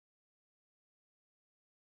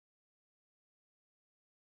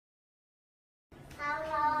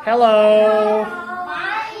Hello.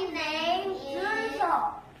 My name is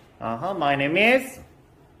Junso. My name is.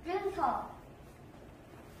 Junso.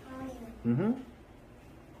 Mhm.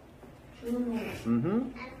 Juno.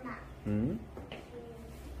 Mhm. Anna. Mhm.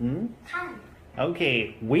 Mhm. Tan.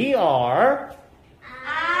 Okay, we are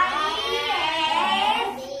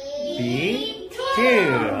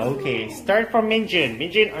B2. Okay, start from Minjun.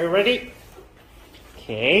 Minjun, are you ready?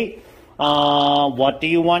 Okay. What do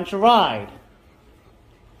you want to ride?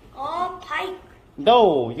 Bike.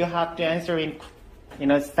 No, you have to answer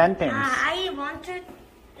in a sentence. I want to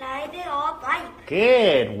ride a bike.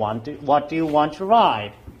 Good. What do you want to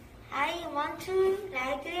ride? I want to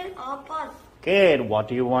ride a bus. Good. What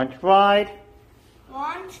do you want to ride?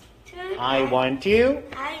 I want to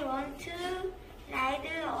ride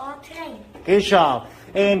a train. Good job.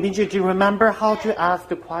 And Minjun, do you remember how to ask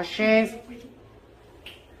the questions?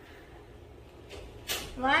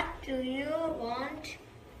 What do you want to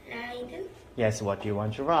ride? Yes, what do you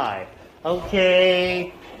want to ride?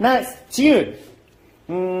 Okay. Next, June.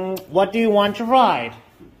 What do you want to ride? I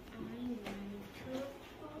want to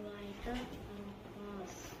ride a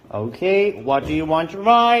bus. Okay. What do you want to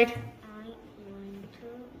ride? I want to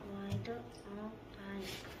ride a bike.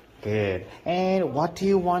 Good. And what do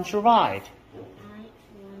you want to ride? I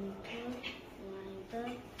want to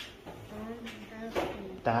ride on the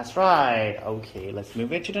train. That's right. Okay, let's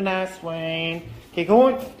move it to the next one. Okay, go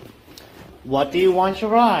on. What do you want to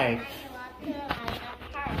ride? I want to ride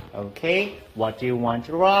a car. Okay. What do you want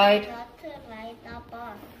to ride? I want to ride a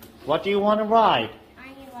bus. What do you want to ride? I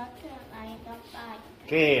want to ride a bike.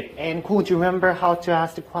 Good. And cool, do you remember how to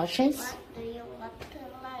ask the questions? What do you want to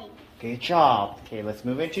ride? Good job. Okay, let's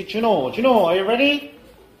move it to Juno. Juno, are you ready?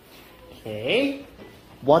 Okay.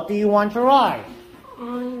 What do you want to ride? I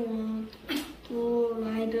want to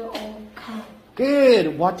ride a car.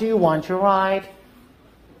 Good. What do you want to ride?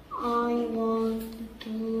 I want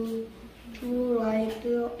to ride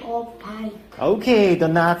a bike. Okay, the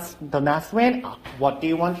next one. What do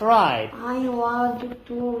you want to ride? I want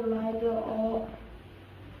to ride a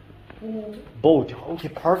Boat. Okay,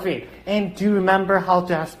 perfect. And do you remember how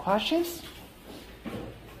to ask questions?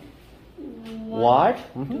 What?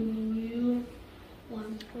 do you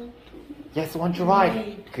want to Yes, want to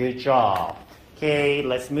ride. Good job. Okay,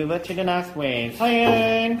 let's move on to the next one.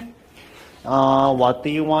 Soyeon. What do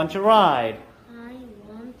you want to ride? I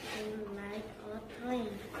want to ride a train.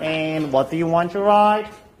 And what do you want to ride?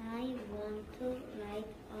 I want to ride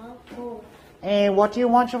a boat. And what do you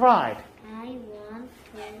want to ride? I want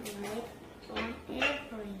to ride on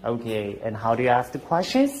airplane. Okay, and how do you ask the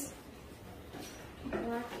questions?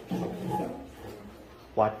 What do you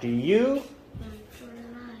What do you? want to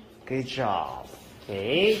ride? Good job.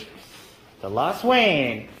 Okay, the last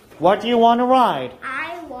one. What do you want to ride?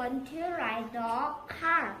 I want to ride a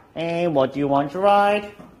car. And what do you want to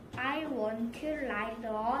ride? I want to ride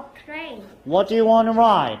a train. What do you want to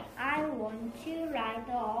ride? I want to ride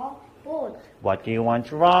a boat. What do you want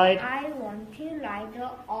to ride? I want to ride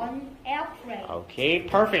on airplane. Okay,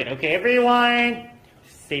 perfect. Okay, everyone,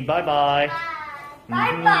 say bye-bye.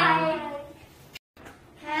 Bye bye.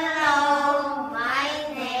 Hello, my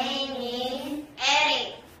name is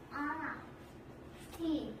Eric. Anna.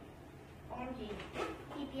 T. Orgy.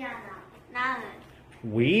 Tibiana. 나는.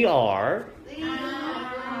 We are. We are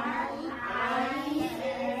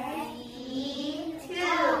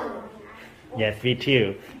Yes, we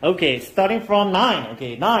too. Okay, starting from 9.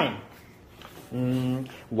 Okay, 9.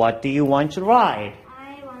 What do you want to ride?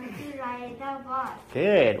 I want to ride a bus.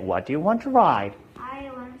 Good. What do you want to ride?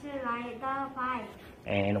 I want to ride a bike.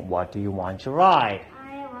 And what do you want to ride?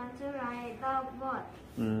 I want to ride a boat.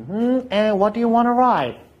 And what do you want to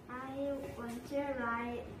ride? I want to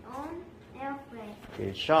ride on airplane.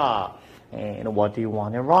 Good job. And what do you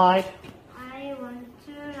want to ride? I want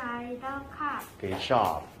to ride a car. Good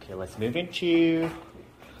job. Okay, let's move into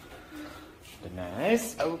the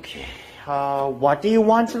next. Okay. What do you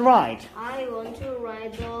want to ride? I want to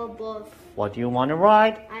ride a bus. What do you want to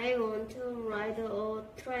ride? I want to ride a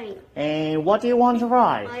train. And what do you want to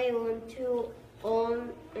ride? I want to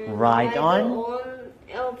Ride on? on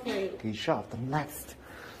airplane. Good job. The next.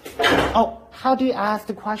 Oh, how do you ask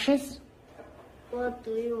the questions? What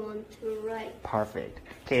do you want to ride? Perfect.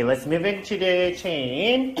 Okay, let's move into the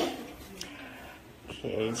chain.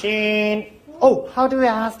 Okay, chain. Oh, how do we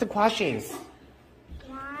ask the questions?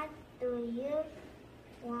 What do you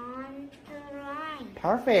want to ride?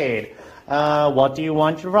 Perfect. What do you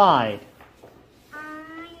want to ride? I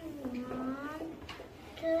want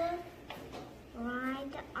to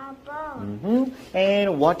ride a boat.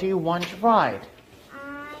 And what do you want to ride?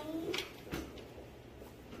 I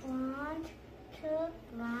want to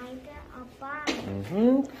ride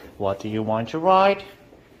What do you want to ride?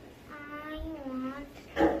 I want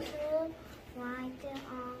to ride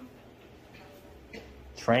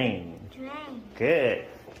Train. a train. Good.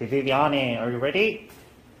 Okay, Viviane, are you ready?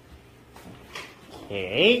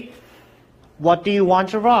 Okay. What do you want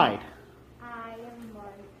to ride? I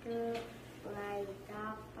want to ride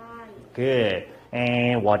a bike. Good.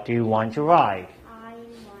 And what do you want to ride? I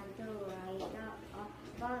want to ride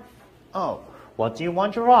a bus. Oh, what do you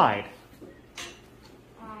want to ride?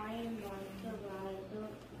 I want to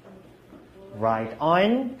Ride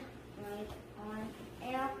on? ride on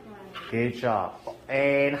airplane. Good job.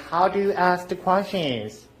 And how do you ask the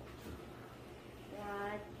questions?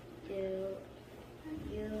 What do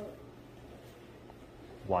you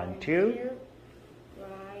Want to? do?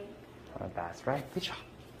 Ride. Oh, that's right. Good job.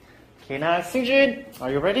 Okay, now T.JIN,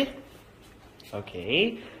 are you ready?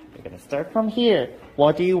 Okay, we're gonna start from here.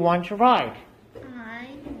 What do you want to ride? I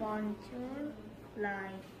want to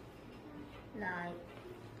ride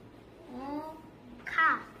a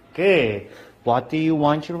car. Good. What do you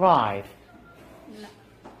want to ride?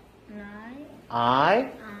 Ride.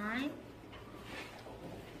 I I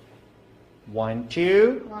want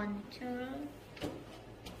to want to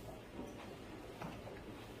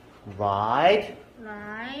ride.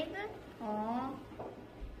 ride a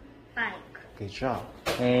bike. Good job.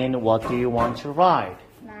 And what do you want to ride?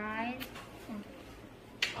 Ride.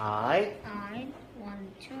 I. I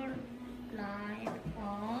want to ride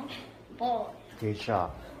a boat. Good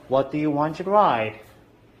job. What do you want to ride?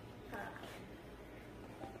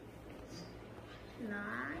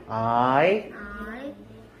 Ride. I. I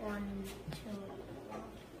want to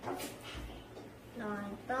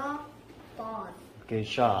ride the boat. Good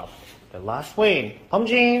job. The last way.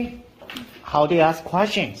 Jin, how do you ask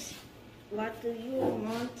questions? What do you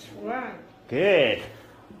want to ride? Good.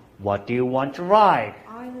 What do you want to ride?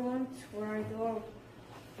 I want to ride a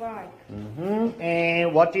bike.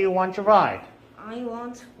 And what do you want to ride? I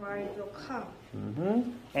want to ride a car.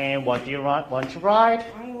 And what do you want to ride?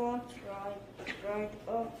 I want to ride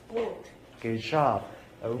a boat. Good job.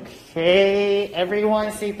 Okay,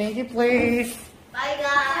 everyone say thank you, please. Bye,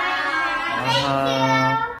 guys.